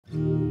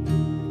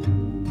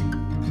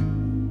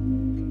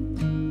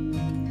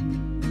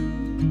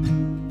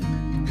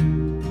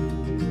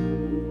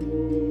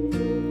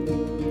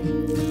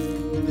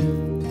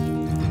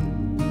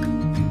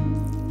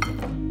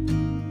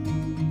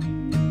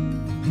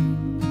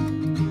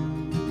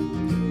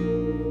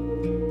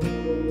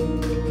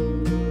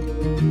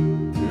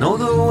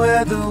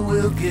weather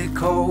will get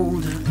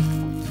colder,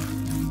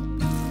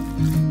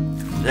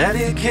 that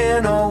it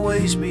can't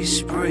always be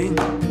spring.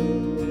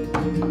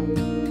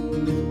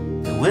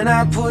 And when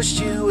I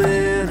pushed you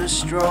in a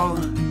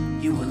stroller,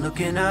 you were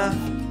looking up,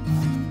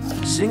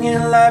 singing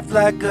life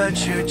like a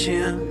church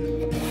hymn.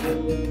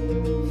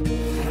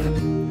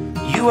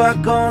 You are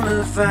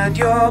gonna find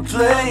your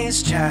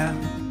place, child.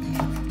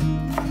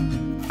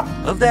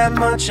 Of that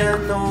much I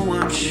know,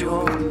 I'm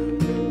sure.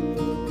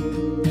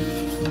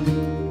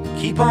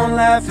 Keep on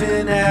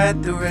laughing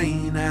at the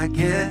rain, I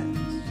guess.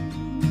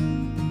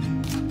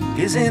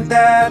 Isn't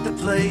that the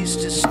place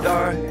to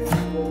start?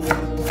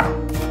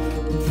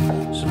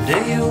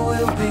 Someday you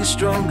will be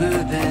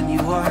stronger than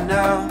you are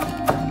now,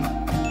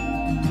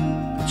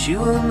 but you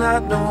will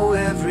not know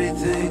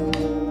everything.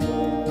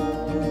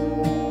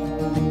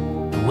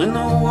 And when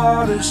the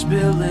water's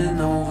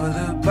spilling over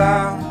the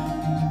bow,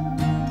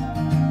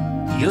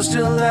 you'll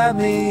still have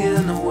me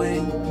in the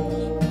wings.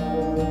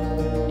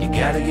 You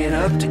gotta get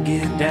up to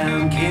get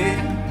down, kid.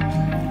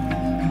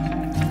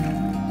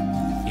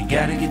 You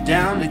gotta get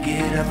down to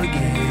get up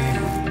again.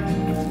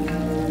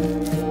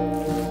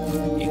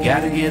 You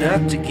gotta get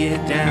up to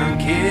get down,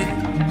 kid.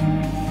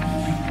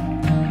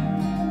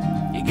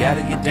 You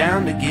gotta get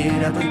down to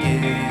get up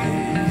again.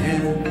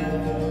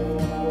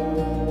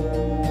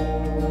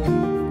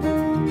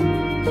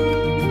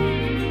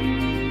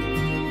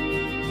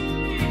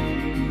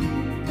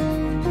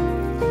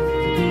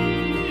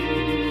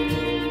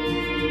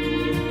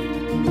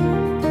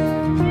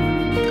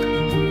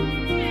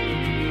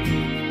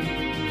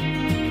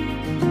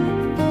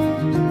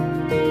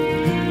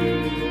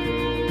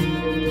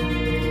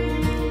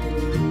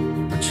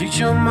 Treat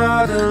your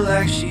mother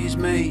like she's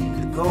made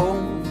of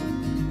gold.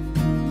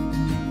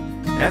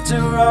 After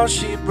all,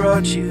 she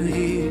brought you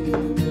here.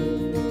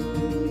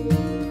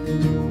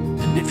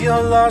 And if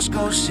you're lost,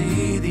 go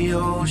see the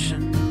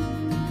ocean.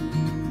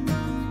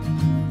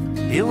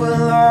 It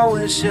will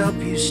always help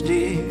you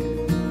steer.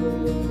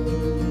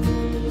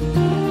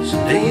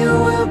 Someday you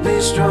will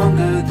be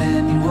stronger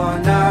than you are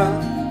now,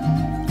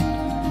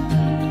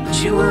 but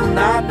you will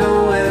not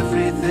know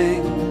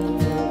everything.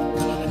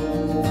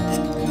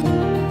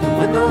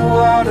 When the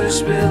water's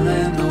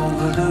spilling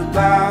over the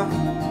bow,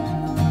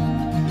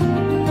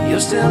 you'll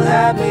still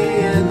have me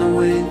in the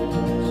wings.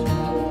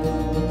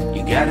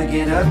 You gotta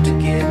get up to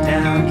get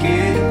down,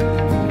 kid.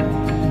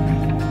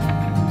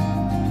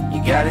 You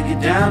gotta get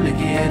down to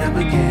get up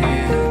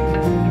again.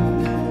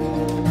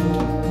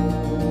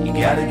 You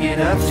gotta get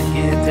up to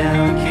get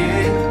down,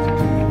 kid.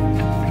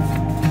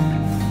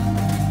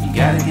 You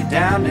gotta get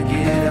down to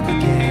get up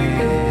again.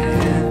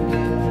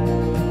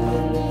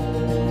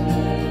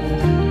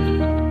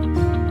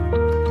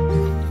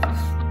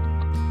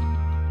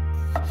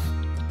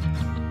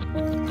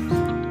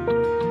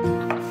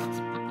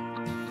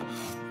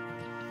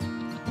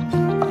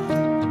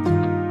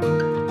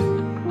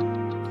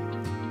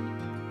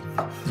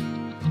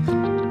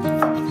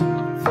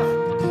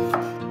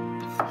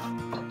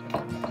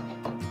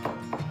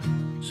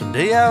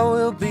 Someday I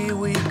will be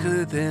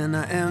weaker than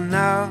I am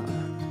now,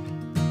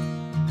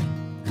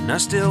 and I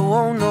still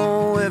won't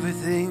know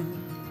everything.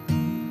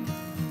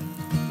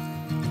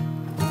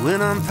 But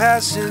when I'm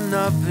passing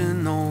up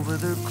and over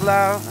the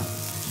clouds,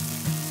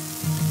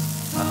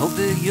 I hope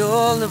that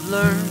you'll have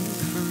learned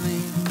from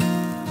me.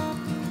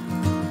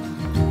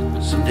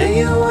 Someday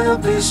you will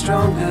be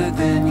stronger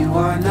than you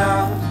are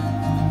now,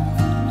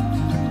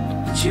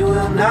 but you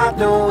will not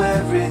know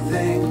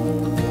everything.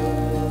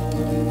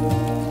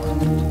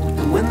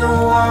 When the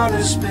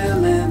water's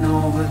spilling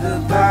over the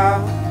bow,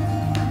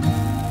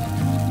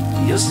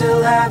 you'll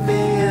still have me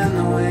in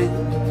the wings.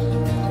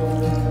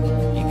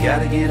 You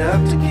gotta get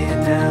up to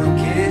get down,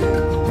 kid.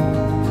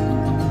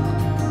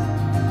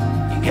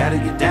 You gotta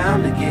get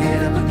down to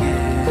get up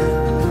again.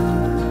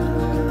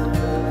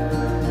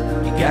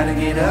 You gotta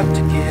get up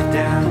to get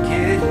down,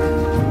 kid.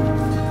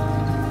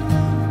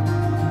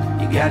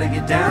 You gotta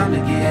get down to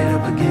get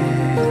up again.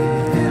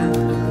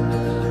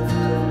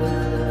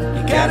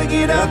 Gotta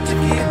get up to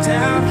get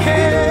down,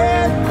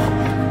 kid.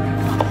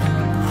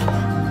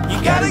 You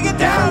gotta get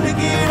down to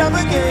get up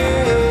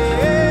again.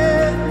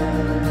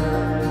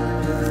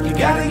 You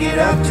gotta get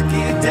up to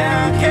get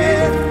down,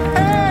 kid.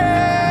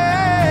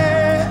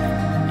 Hey,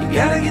 you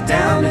gotta get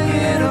down to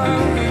get up again.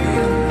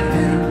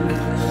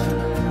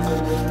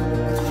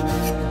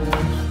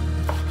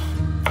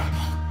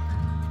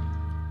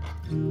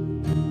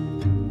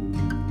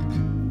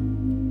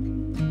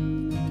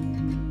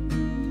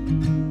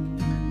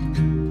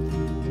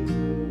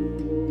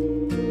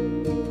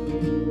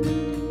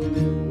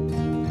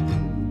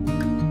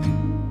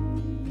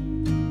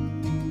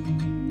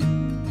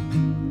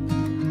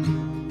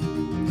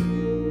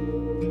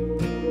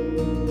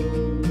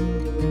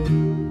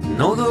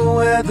 Know the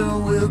weather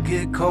will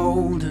get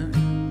colder,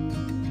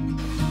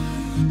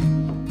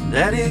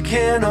 that it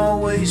can't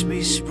always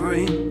be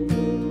spring.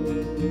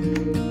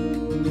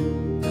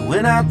 And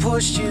when I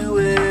pushed you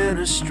in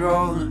a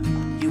stroller,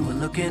 you were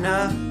looking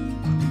up,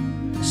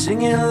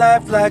 singing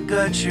life like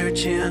a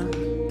church hymn.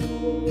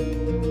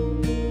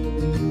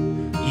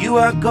 You You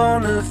are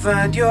gonna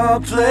find your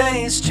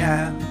place,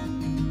 child.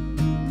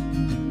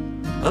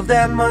 Of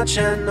that much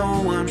I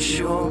know, I'm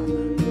sure.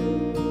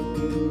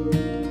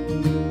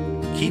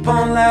 Keep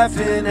on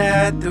laughing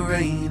at the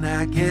rain,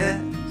 I guess.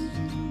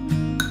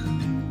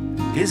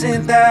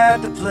 Isn't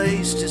that the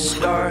place to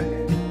start?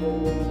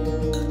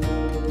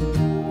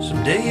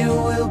 Someday you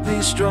will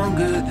be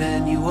stronger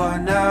than you are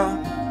now,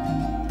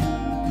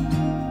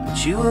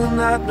 but you will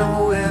not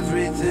know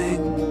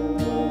everything.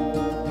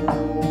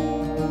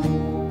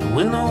 And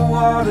when the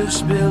water's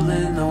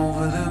spilling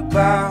over the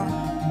bow,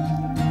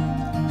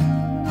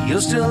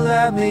 you'll still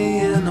have me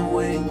in the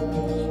wings.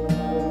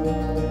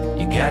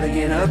 You gotta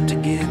get up to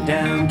get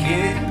down,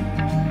 kid.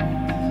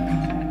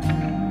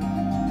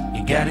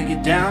 You gotta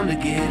get down to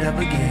get up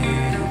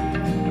again.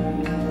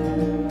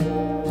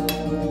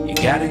 You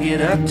gotta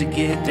get up to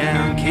get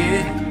down,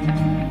 kid.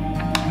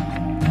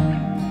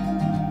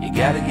 You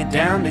gotta get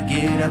down to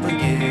get up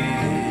again.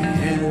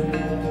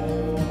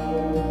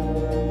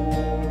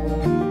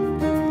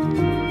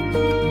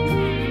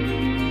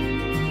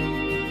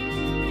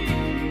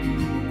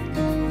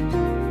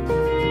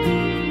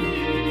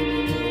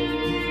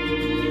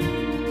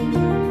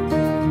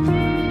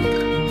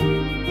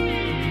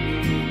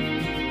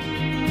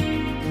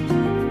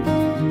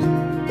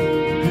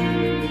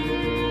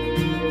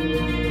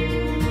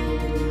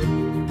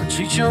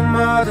 Treat your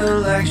mother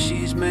like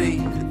she's made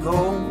of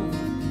gold.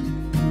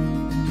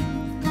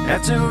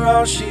 After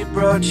all, she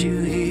brought you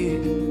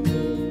here.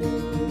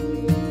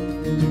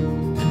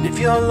 And if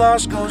you're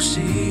lost, go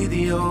see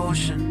the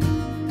ocean.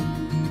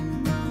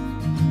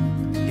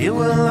 It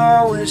will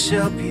always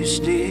help you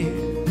steer.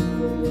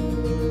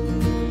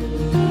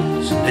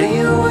 Someday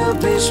you will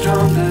be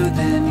stronger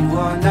than you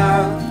are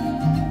now,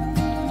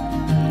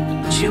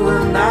 but you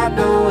will not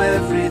know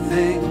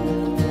everything.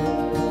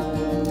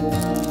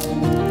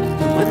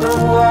 When the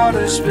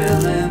water's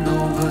spilling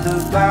over the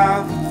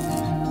bow,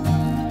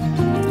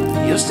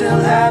 you'll still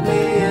have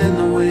me in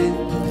the wings.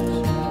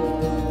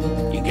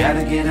 You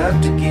gotta get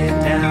up to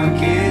get down,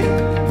 kid.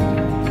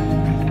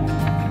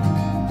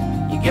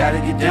 You gotta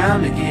get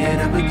down to get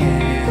up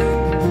again.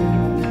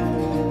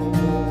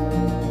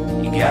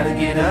 You gotta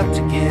get up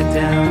to get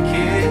down,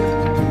 kid.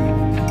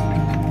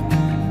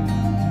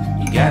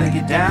 You gotta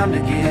get down to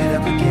get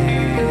up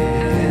again.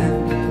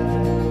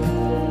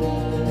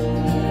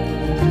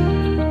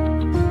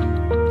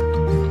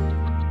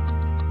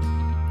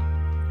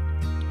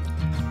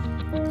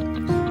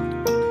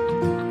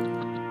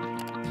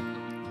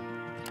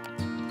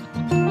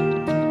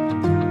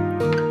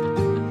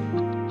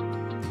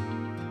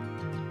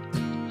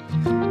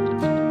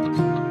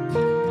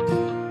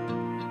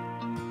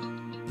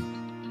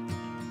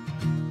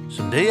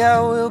 Someday I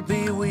will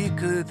be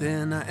weaker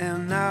than I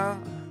am now.